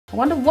I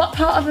wonder what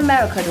part of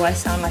America do I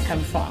sound like I'm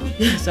from?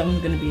 So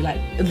I'm gonna be like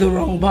the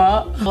wrong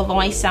part. Although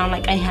I sound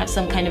like I have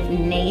some kind of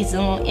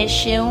nasal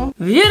issue.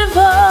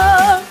 Beautiful!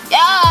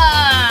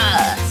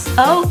 Yes!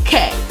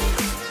 Okay.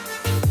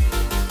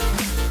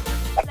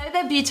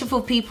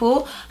 Beautiful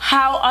people,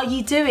 how are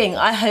you doing?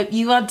 I hope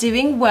you are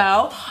doing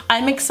well.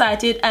 I'm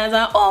excited as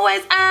I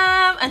always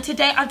am, and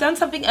today I've done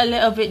something a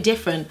little bit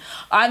different.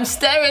 I'm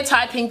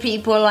stereotyping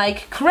people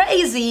like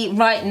crazy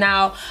right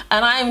now,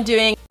 and I'm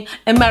doing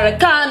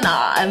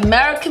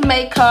American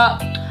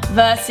makeup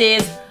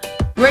versus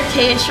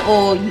British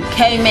or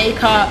UK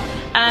makeup,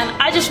 and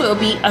I just thought it would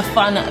be a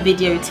fun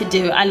video to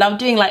do. I love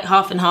doing like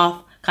half and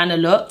half kind of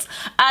looks,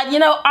 and you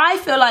know, I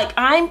feel like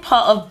I'm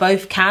part of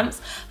both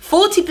camps.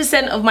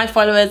 40% of my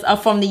followers are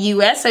from the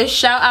US, so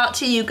shout out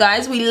to you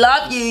guys. We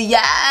love you,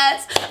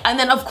 yes. And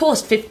then of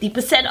course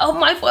 50% of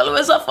my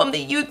followers are from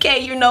the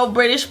UK, you know,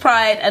 British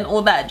pride and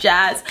all that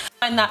jazz.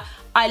 And that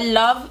I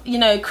love, you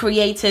know,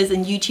 creators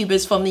and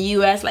YouTubers from the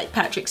US like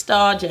Patrick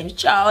Starr, James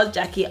Charles,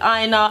 Jackie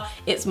Aina,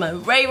 It's My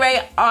Ray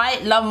Ray. I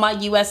love my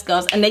US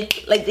girls, and they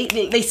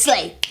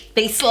slay.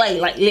 They slay,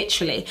 like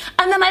literally.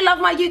 And then I love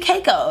my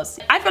UK girls.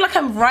 I feel like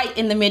I'm right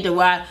in the middle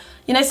where,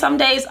 you know, some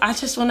days I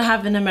just want to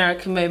have an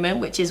American moment,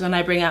 which is when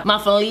I bring out my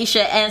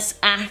Felicia-esque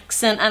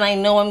accent, and I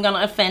know I'm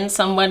gonna offend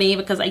somebody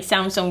because I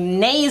sound so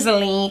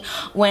nasally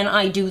when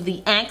I do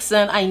the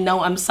accent. I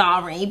know, I'm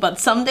sorry, but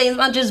some days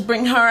I just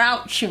bring her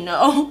out, you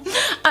know.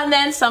 And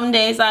then some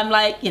days I'm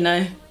like, you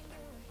know,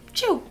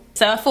 chill.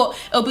 So I thought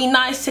it would be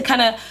nice to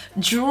kind of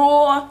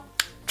draw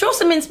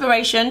some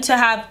inspiration to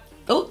have,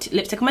 oh,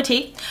 lipstick on my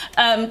teeth,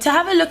 to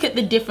have a look at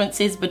the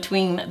differences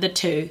between the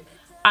two.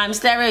 I'm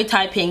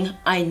stereotyping,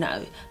 I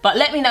know, but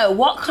let me know,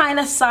 what kind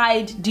of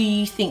side do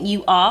you think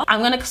you are? I'm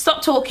gonna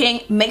stop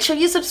talking. Make sure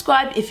you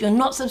subscribe if you're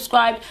not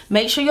subscribed.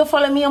 Make sure you're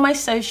following me on my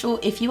social.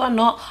 If you are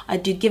not, I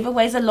do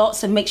giveaways a lot,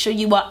 so make sure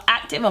you are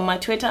active on my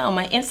Twitter, on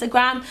my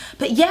Instagram.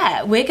 But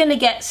yeah, we're gonna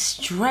get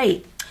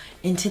straight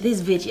into this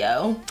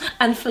video,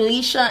 and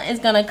Felicia is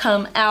gonna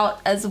come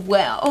out as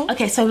well.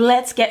 Okay, so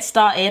let's get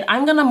started.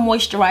 I'm gonna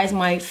moisturize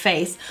my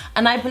face,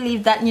 and I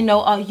believe that, you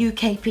know, our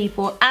UK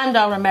people and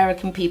our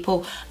American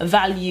people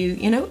value,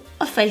 you know,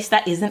 a face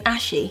that isn't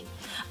ashy.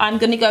 I'm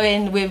gonna go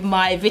in with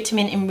my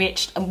vitamin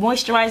enriched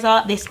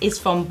moisturizer. This is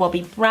from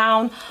Bobbi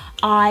Brown.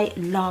 I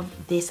love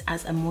this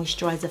as a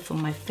moisturizer for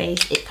my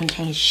face. It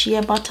contains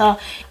shea butter.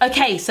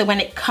 Okay, so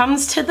when it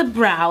comes to the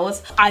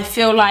brows, I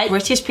feel like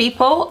British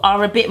people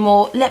are a bit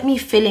more, let me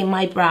fill in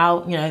my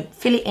brow, you know,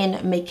 fill it in,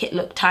 make it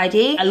look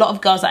tidy. A lot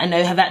of girls that I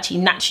know have actually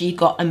naturally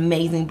got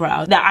amazing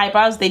brows. Their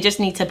eyebrows, they just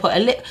need to put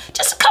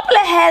just a couple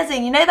of hairs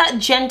in, you know, that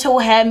gentle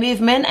hair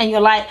movement, and you're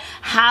like,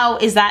 how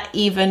is that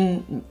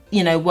even,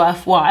 you know,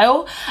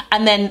 worthwhile?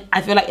 And then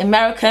I feel like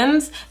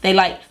Americans, they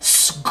like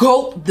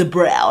sculpt the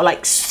brow,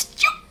 like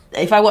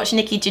if I watch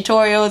Nikki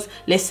tutorials,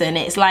 listen,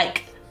 it's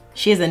like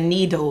she is a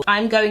needle.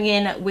 I'm going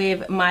in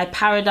with my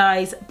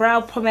Paradise brow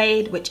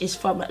pomade, which is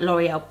from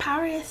L'Oreal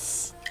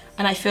Paris.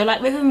 And I feel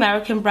like with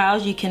American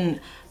brows, you can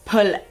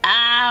pull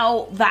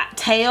out that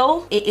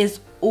tail. It is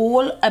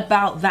all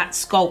about that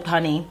sculpt,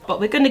 honey.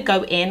 But we're gonna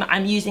go in.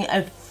 I'm using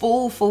a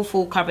full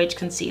coverage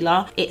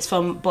concealer. It's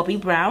from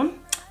Bobbi Brown,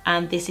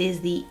 and this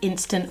is the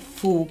Instant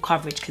Full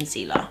Coverage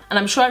Concealer. And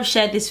I'm sure I've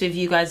shared this with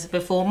you guys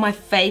before. My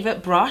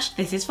favorite brush,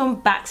 this is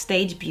from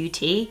Backstage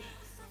Beauty.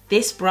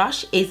 This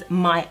brush is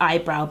my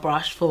eyebrow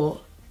brush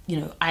for, you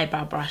know,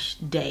 eyebrow brush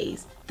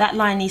days. That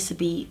line needs to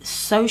be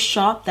so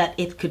sharp that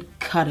it could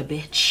cut a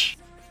bitch.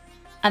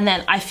 And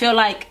then I feel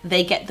like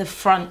they get the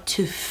front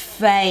to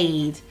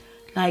fade,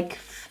 like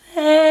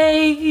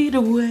fade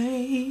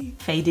away,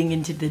 fading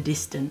into the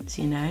distance,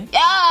 you know?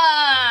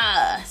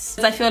 Yes!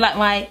 I feel like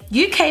my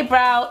UK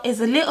brow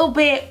is a little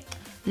bit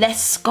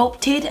less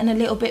sculpted and a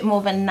little bit more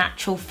of a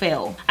natural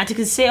feel. And to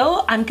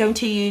conceal, I'm going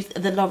to use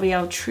the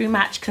L'Oreal True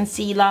Match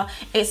Concealer.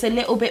 It's a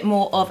little bit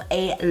more of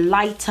a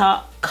lighter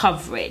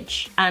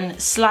coverage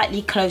and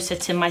slightly closer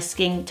to my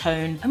skin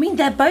tone. I mean,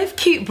 they're both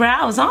cute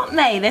brows, aren't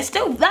they? They're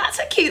still, that's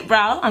a cute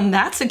brow and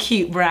that's a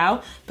cute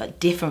brow, but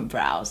different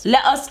brows.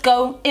 Let us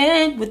go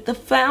in with the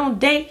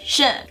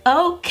foundation.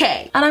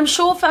 Okay, and I'm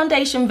sure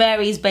foundation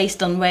varies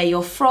based on where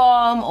you're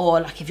from,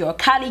 or like if you're a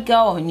Cali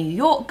girl or a New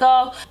York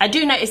girl. I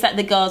do notice that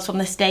the girls from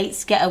the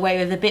States get away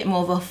with a bit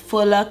more of a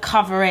fuller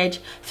coverage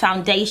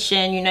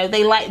foundation. You know,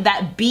 they like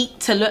that beat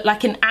to look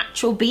like an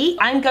actual beat.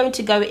 I'm going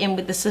to go in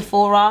with the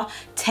Sephora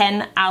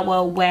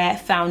 10-Hour Wear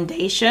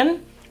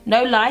Foundation.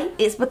 No lie,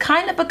 it's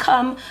kind of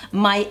become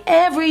my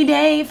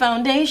everyday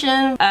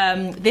foundation.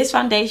 This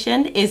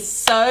foundation is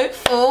so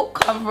full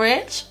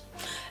coverage.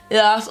 It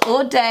lasts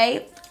all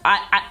day.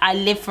 I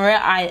live for it.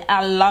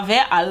 I love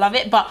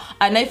it. But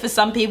I know for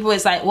some people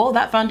it's like, well,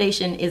 that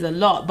foundation is a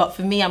lot. But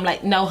for me, I'm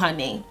like, no,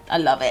 honey, I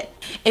love it.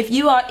 If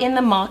you are in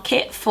the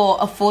market for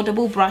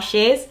affordable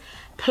brushes,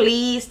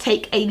 please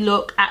take a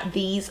look at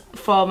these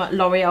from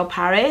L'Oreal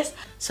Paris.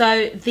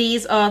 So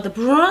these are the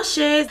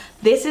brushes.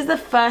 This is the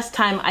first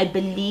time I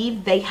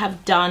believe they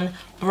have done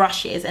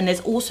brushes, and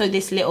there's also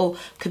this little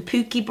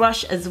kabuki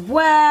brush as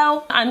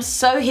well. I'm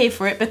so here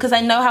for it because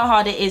I know how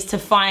hard it is to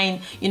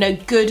find, you know,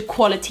 good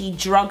quality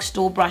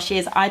drugstore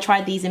brushes. I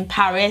tried these in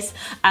Paris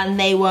and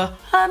they were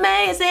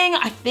amazing.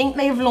 I think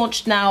they've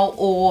launched now,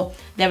 or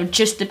they're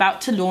just about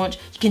to launch.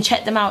 You can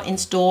check them out in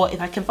store. If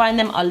I can find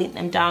them, I'll link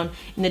them down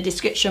in the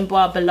description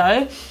bar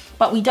below.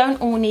 But we don't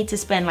all need to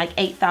spend like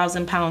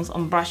 £8,000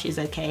 on brushes,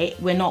 okay?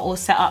 We're not all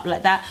set up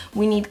like that.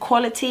 We need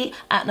quality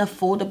at an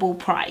affordable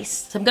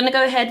price. So I'm gonna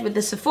go ahead with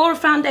the Sephora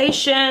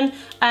foundation,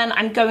 and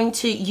I'm going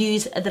to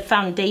use the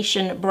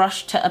foundation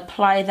brush to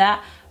apply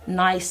that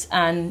nice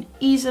and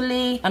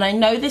easily. And I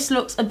know this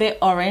looks a bit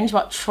orange,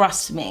 but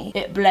trust me,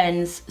 it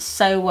blends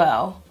so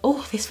well.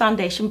 Oh, this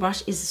foundation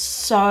brush is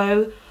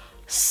so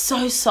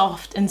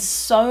soft and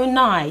so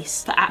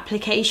nice for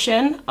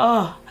application.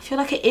 Oh, I feel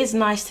like it is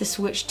nice to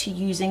switch to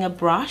using a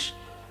brush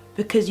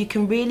because you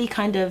can really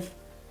kind of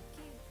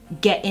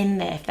get in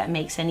there, if that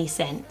makes any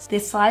sense.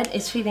 This side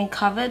is feeling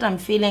covered. I'm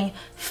feeling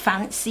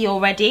fancy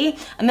already.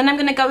 And then I'm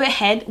gonna go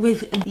ahead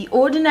with the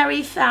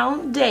Ordinary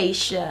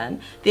foundation.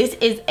 This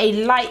is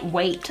a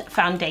lightweight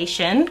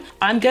foundation.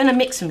 I'm gonna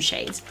mix some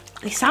shades.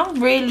 They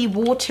sound really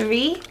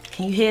watery.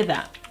 Can you hear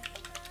that?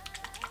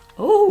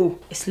 Oh,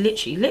 it's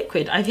literally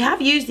liquid. I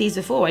have used these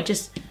before, I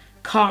just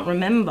can't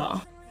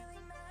remember.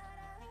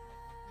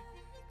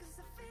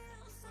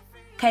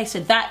 Okay, so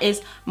that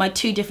is my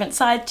two different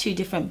sides, two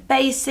different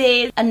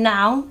bases. And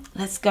now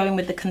let's go in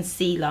with the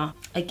concealer.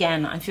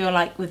 Again, I feel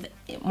like with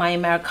my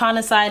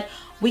Americana side,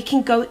 we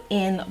can go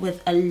in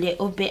with a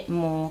little bit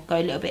more, go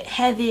a little bit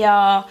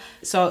heavier.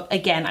 So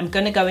again, I'm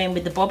gonna go in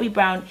with the Bobbi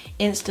Brown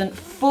Instant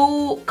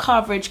Full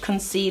Coverage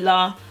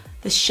Concealer.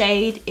 The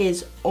shade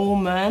is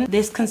Almond.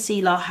 This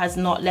concealer has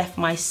not left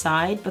my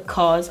side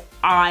because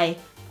I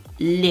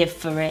live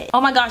for it.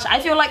 Oh my gosh,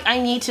 I feel like I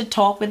need to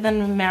talk with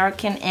an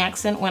American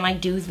accent when I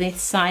do this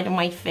side of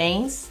my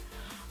face.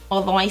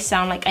 Although I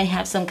sound like I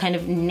have some kind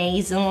of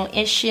nasal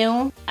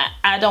issue.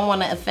 I don't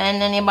want to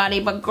offend anybody,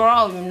 but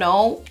girl, you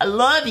know, I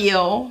love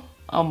you.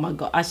 Oh my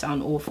god, I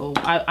sound awful.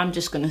 I'm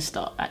just gonna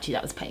stop. Actually,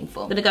 that was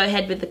painful. I'm gonna go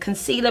ahead with the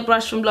concealer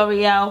brush from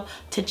L'Oreal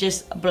to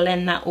just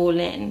blend that all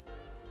in.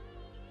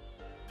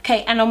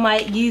 Okay, and on my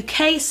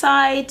UK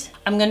side,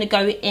 I'm gonna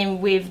go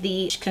in with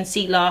the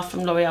concealer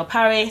from L'Oreal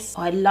Paris.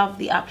 Oh, I love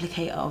the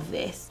applicator of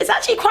this. It's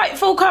actually quite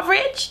full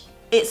coverage.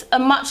 It's a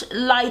much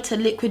lighter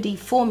liquidy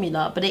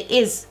formula, but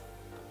it's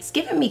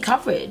giving me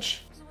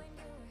coverage.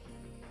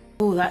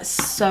 Oh, that's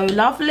so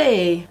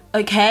lovely.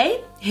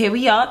 Okay, here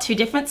we are, two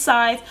different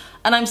sides,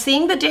 and I'm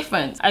seeing the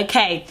difference.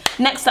 Okay,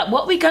 next up,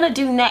 what we're gonna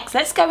do next,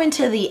 let's go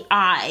into the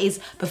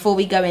eyes before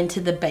we go into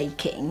the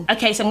baking.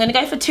 Okay, so I'm gonna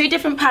go for two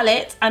different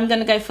palettes. I'm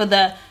gonna go for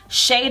the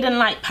Shade and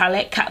Light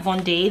palette, Kat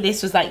Von D.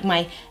 This was like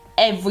my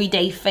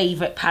everyday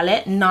favorite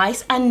palette,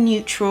 nice and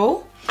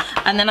neutral.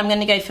 And then I'm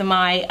gonna go for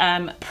my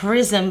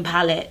Prism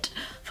palette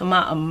for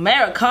my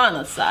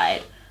Americana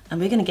side, and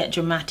we're gonna get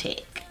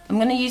dramatic. I'm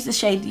gonna use the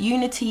shade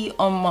Unity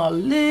on my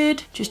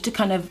lid just to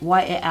kind of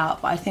white it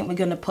out, but I think we're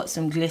gonna put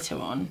some glitter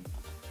on.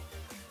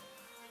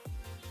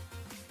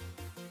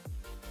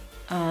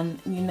 And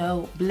you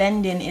know,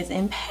 blending is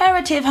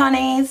imperative,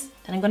 honeys.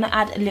 Then I'm gonna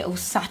add a little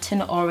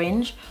satin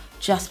orange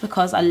just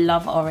because I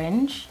love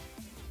orange.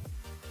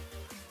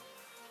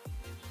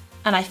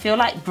 And I feel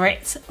like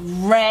Brits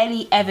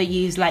rarely ever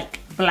use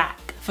like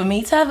black. For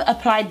me to have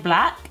applied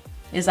black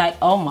is like,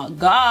 oh my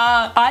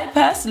god. I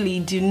personally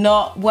do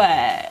not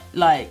wear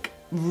like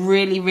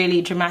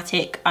really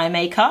dramatic eye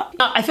makeup.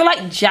 I feel like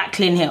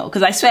Jaclyn Hill,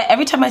 because I swear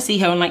every time I see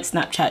her on like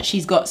Snapchat,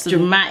 she's got some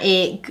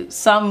dramatic,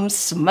 some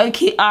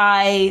smoky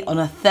eye on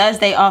a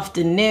Thursday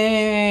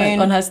afternoon like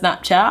on her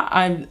Snapchat.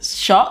 I'm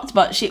shocked,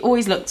 but she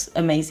always looks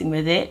amazing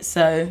with it.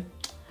 So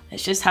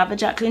let's just have a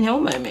Jaclyn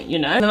Hill moment, you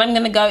know? And then I'm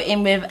gonna go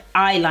in with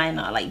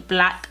eyeliner, like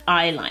black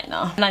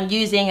eyeliner. And I'm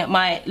using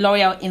my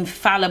L'Oreal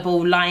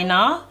Infallible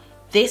liner.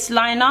 This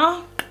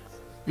liner,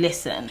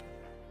 listen.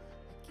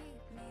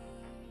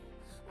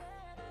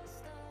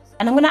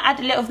 And I'm gonna add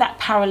a little of that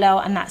Parallel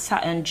and that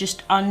Satin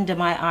just under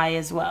my eye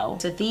as well.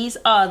 So these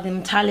are the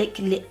metallic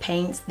lip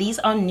paints. These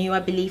are new, I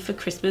believe, for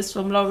Christmas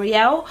from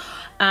L'Oreal.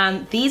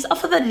 And these are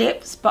for the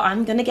lips, but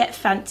I'm gonna get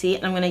fancy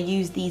and I'm gonna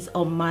use these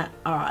on my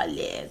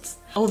eyelids.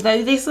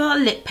 Although this is a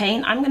lip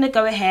paint, I'm gonna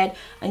go ahead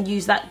and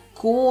use that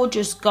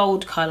gorgeous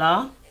gold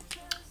color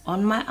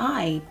on my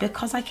eye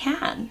because I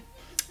can.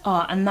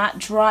 Oh, and that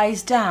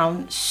dries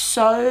down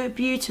so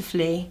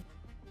beautifully.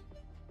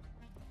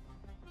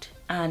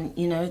 And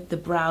you know, the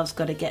brow's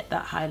got to get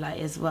that highlight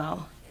as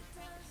well.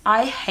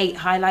 I hate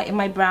highlighting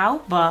my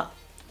brow, but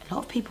a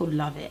lot of people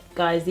love it.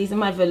 Guys, these are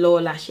my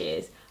velour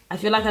lashes. I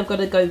feel like I've got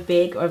to go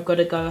big or I've got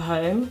to go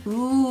home.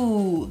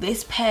 Ooh,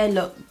 this pair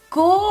look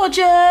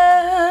gorgeous.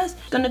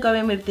 I'm gonna go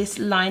in with this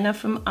liner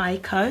from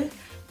Ico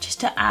just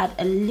to add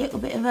a little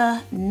bit of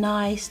a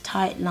nice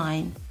tight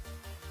line.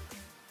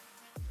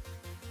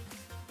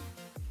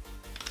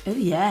 Oh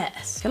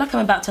yes, I feel like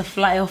I'm about to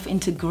fly off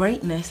into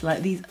greatness.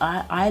 Like these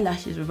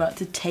eyelashes are about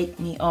to take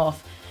me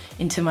off.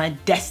 into my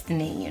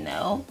destiny, you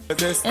know?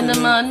 Into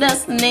my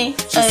destiny.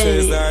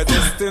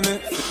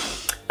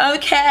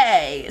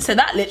 Okay, so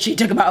that literally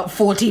took about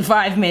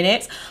 45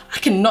 minutes. I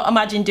cannot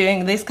imagine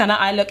doing this kind of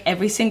eye look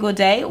every single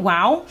day.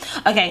 Wow.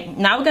 Okay,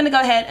 now we're gonna go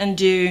ahead and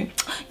do,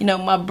 you know,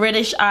 my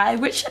British eye,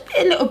 which should be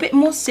a little bit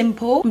more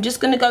simple. I'm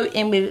just gonna go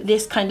in with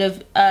this kind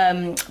of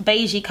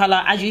beigey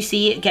color. As you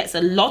see, it gets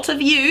a lot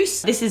of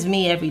use. This is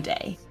me every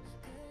day.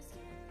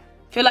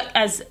 I feel like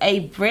as a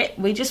Brit,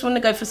 we just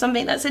wanna go for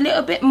something that's a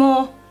little bit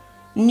more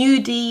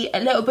nudie, a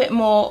little bit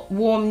more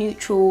warm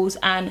neutrals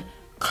and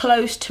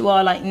close to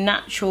our like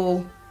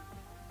natural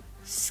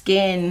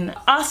skin,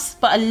 us,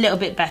 but a little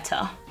bit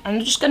better. I'm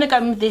just gonna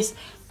go with this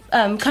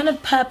kind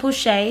of purple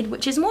shade,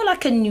 which is more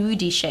like a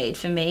nudie shade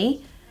for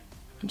me,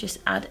 and just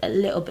add a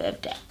little bit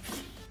of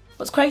depth.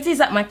 What's crazy is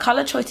that my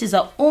color choices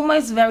are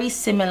almost very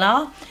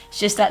similar. It's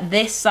just that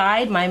this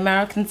side, my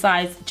American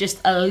side, just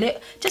a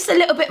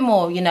little bit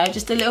more, you know,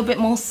 just a little bit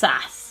more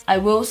sass. I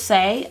will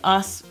say,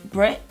 us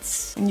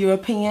Brits and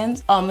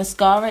Europeans, our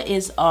mascara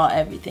is our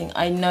everything.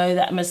 I know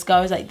that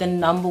mascara is like the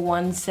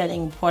 #1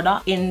 selling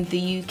product in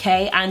the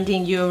UK and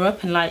in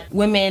Europe, and like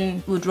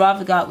women would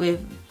rather go out with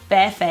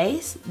bare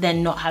face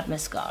than not have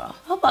mascara.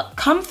 Oh, but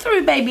come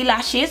through, baby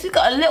lashes. We've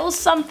got a little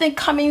something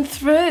coming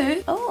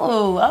through.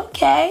 Oh,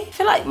 okay. I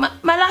feel like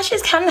my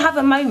lashes can have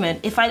a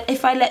moment if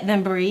I let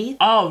them breathe.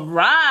 All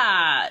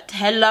right.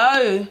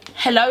 Hello,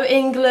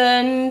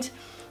 England.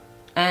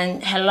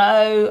 And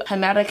hello,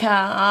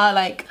 America.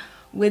 Like,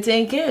 we're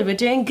doing good, we're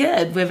doing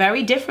good. We're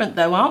very different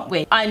though, aren't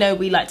we? I know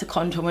we like to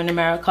contour in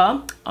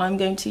America. I'm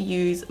going to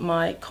use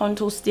my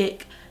contour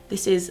stick.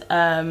 This is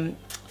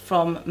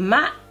from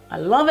MAC. I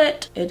love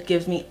it. It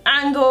gives me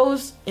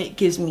angles, it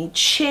gives me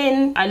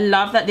chin. I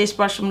love that this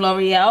brush from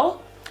L'Oreal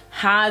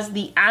has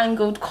the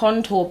angled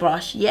contour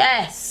brush,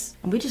 yes.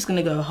 And we're just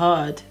gonna go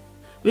hard.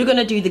 We're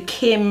gonna do the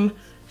Kim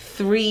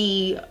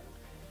 3,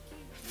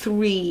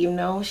 you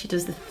know? She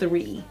does the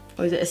 3.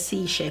 Or is it a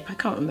C shape? I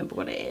can't remember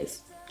what it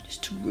is.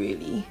 Just to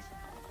really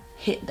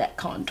hit that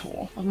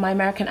contour. Oh, my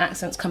American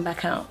accents come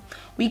back out.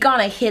 We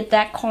gonna hit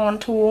that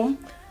contour.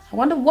 I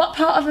wonder what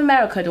part of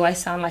America do I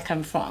sound like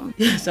I'm from?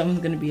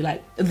 Someone's gonna be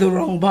like, the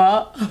wrong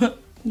part.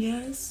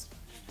 Yes.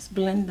 Let's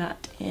blend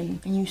that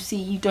in. And you see,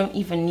 you don't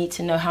even need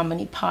to know how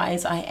many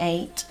pies I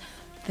ate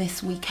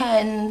this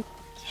weekend.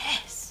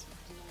 Yes.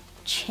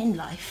 Chin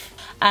life.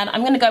 And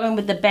I'm gonna go in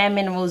with the Bare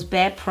Minerals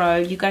Bare Pro.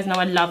 You guys know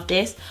I love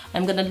this.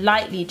 I'm gonna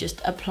lightly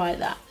just apply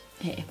that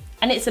here.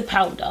 And it's a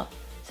powder,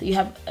 so you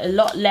have a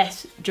lot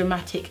less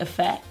dramatic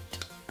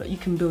effect, but you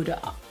can build it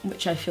up,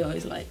 which I feel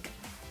is like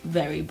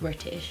very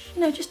British.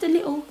 You know, just a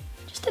little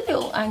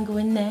angle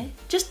in there.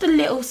 Just a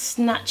little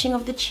snatching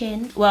of the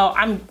chin. Well,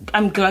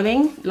 I'm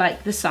glowing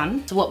like the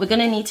sun. So what we're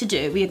gonna need to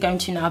do, we are going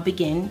to now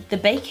begin the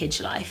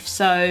bakeage life.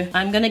 So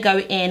I'm gonna go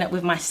in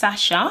with my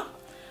Sasha,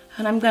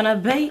 and I'm gonna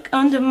bake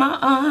under my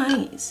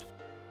eyes.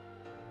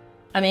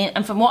 I mean,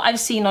 and from what I've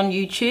seen on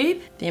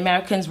YouTube, the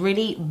Americans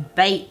really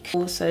bake.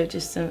 Also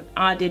just some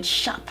added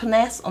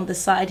sharpness on the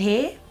side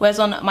here. Whereas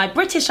on my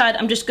British side,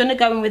 I'm just gonna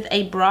go in with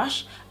a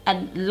brush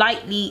and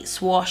lightly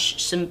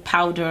swash some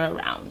powder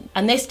around.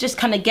 And this just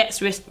kind of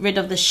gets rid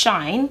of the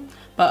shine,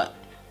 but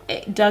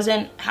it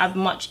doesn't have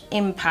much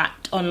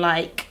impact on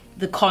like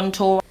the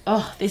contour.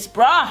 Oh, this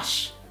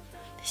brush.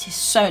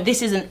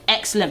 This is an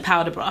excellent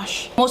powder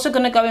brush. I'm also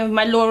gonna go in with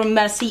my Laura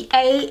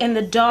Mercier in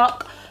the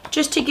dark,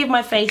 just to give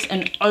my face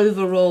an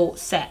overall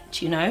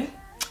set, you know?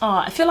 Oh,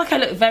 I feel like I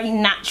look very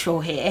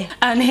natural here.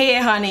 And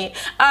here, honey.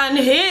 And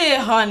here,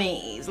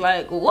 honeys.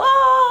 Like,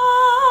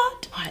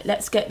 what? All right,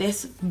 let's get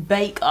this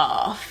bake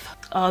off.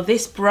 Oh,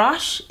 this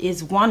brush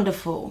is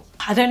wonderful.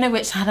 I don't know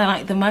which side I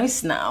like the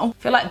most now.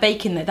 I feel like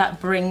baking though, that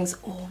brings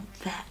all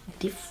that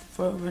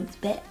difference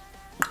back.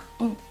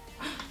 Oh,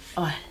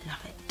 I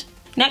love it.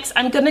 Next,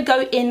 I'm gonna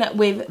go in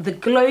with the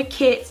Glow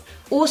Kit,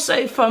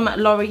 also from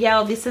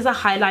L'Oreal. This is a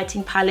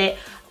highlighting palette.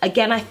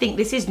 Again, I think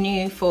this is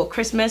new for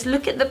Christmas.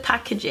 Look at the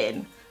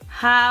packaging.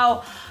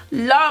 How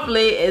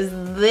lovely is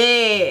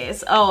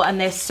this? Oh, and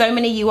there's so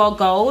many You Are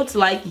Golds,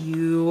 like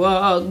You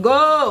Are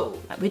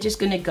Gold. We're just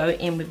gonna go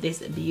in with this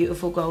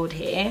beautiful gold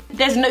here.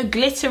 There's no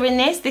glitter in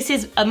this. This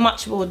is a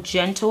much more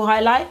gentle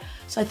highlight.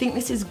 So I think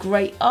this is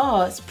great.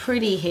 Oh, it's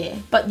pretty here.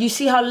 But you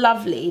see how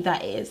lovely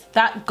that is.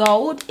 That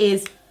gold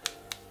is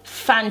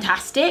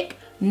fantastic.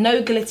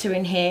 No glitter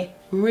in here.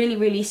 Really,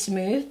 really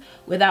smooth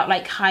without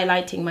like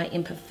highlighting my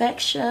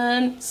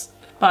imperfections.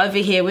 But over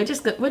here, we're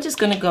just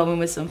gonna go in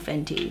with some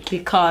Fenty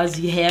because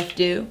you have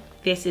to.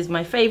 This is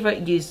my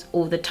favorite, used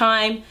all the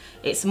time.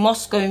 It's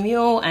Moscow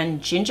Mule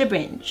and Ginger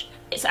Binge.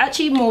 It's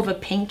actually more of a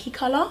pinky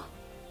color,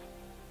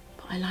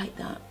 but I like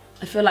that.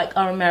 I feel like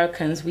our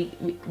Americans, we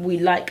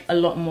like a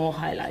lot more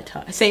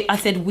highlighter. I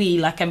said we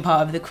like I'm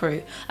part of the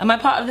crew. Am I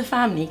part of the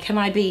family? Can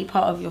I be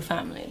part of your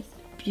family?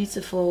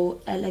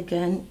 Beautiful,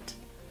 elegant,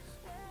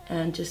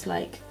 and just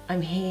like,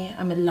 I'm here,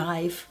 I'm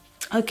alive.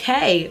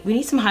 Okay, we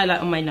need some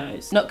highlight on my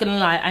nose. Not gonna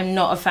lie, I'm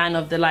not a fan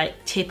of the like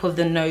tip of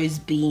the nose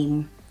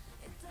beam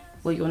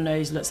where your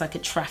nose looks like a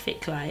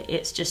traffic light.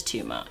 It's just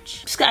too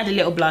much. Just gonna add a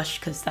little blush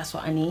because that's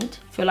what I need.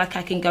 Feel like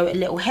I can go a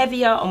little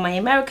heavier on my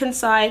American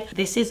side.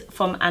 This is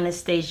from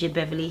Anastasia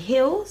Beverly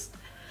Hills.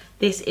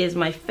 This is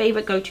my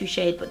favorite go-to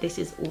shade, but this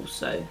is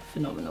also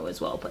phenomenal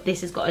as well. But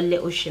this has got a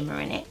little shimmer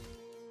in it.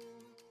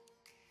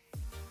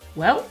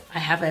 Well, I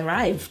have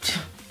arrived.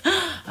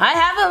 I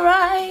have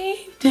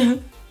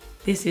arrived.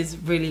 This is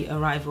really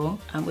Arrival,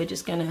 and we're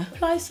just gonna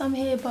apply some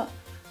here, but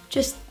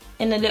just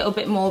in a little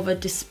bit more of a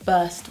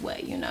dispersed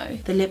way, you know.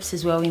 The lips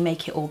is where we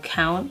make it all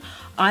count.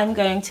 I'm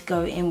going to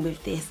go in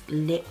with this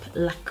lip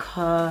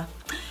lacquer,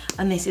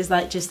 and this is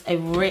like just a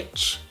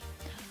rich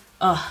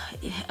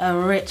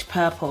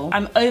purple.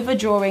 I'm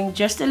overdrawing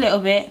just a little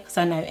bit because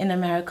I know in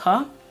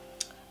America,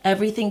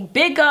 everything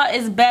bigger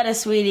is better,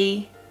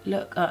 sweetie.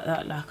 Look at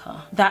that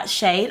lacquer. That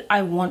shade,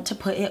 I want to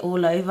put it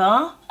all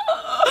over.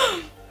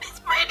 It's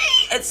pretty.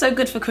 It's so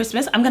good for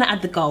Christmas. I'm gonna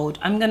add the gold.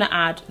 I'm gonna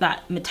add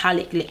that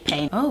metallic lip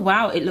paint. Oh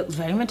wow, it looks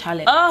very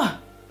metallic. Oh,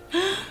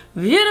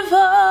 beautiful.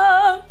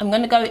 I'm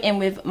gonna go in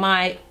with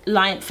my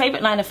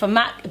favorite liner from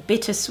MAC,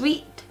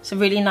 Bittersweet. It's a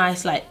really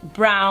nice like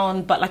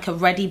brown, but like a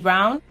reddy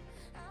brown.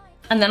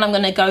 And then I'm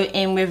gonna go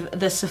in with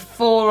the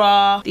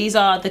Sephora. These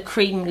are the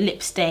cream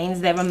lip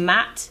stains. They're a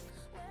matte.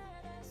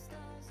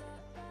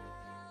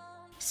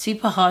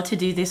 Super hard to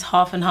do this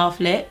half and half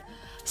lip.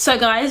 So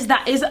guys,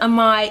 that is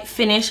my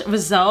finished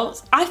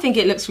results. I think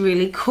it looks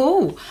really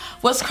cool.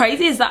 What's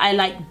crazy is that I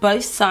like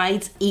both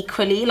sides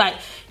equally. Like,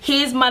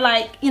 here's my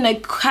like, you know,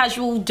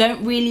 casual,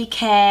 don't really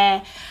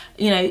care,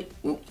 you know,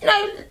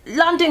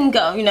 London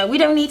girl, you know, we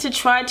don't need to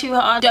try too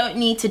hard, don't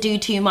need to do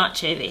too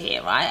much over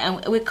here, right?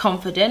 And we're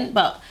confident,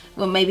 but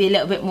we're maybe a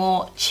little bit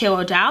more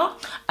chilled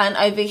out. And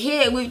over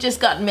here, we've just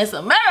got Miss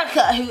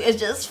America, who is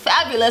just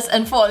fabulous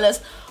and flawless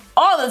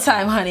all the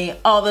time, honey,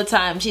 all the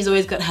time. She's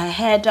always got her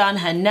hair done,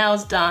 her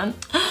nails done,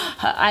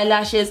 her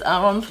eyelashes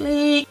are on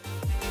fleek.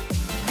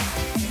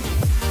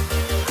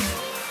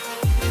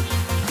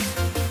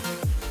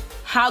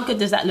 How good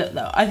does that look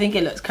though? I think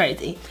it looks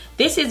crazy.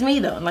 This is me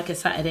though on like a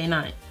Saturday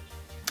night.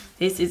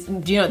 This is,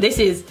 you know, this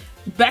is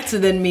better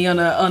than me on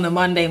a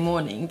Monday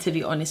morning, to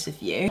be honest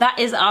with you. That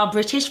is our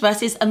British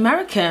versus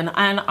American,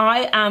 and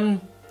I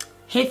am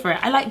here for it.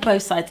 I like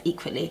both sides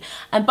equally.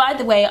 And by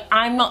the way,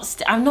 I'm not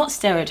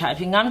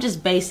stereotyping. I'm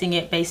just basing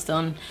it based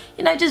on,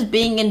 you know, just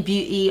being in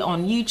beauty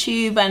on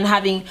YouTube and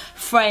having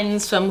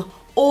friends from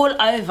all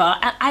over.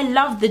 And I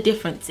love the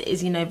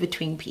differences, you know,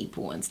 between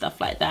people and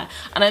stuff like that.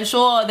 And I'm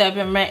sure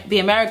there'll be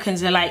Americans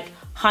who are like,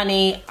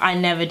 honey, I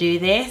never do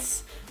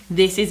this.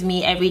 This is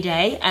me every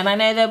day. And I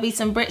know there'll be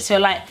some Brits who are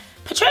like,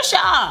 Patricia,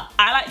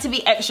 I like to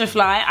be extra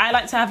fly. I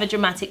like to have a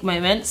dramatic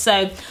moment.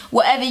 So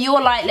whatever you're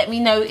like, let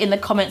me know in the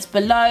comments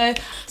below.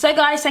 So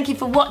guys, thank you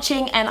for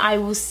watching, and I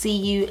will see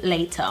you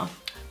later.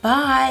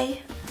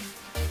 Bye.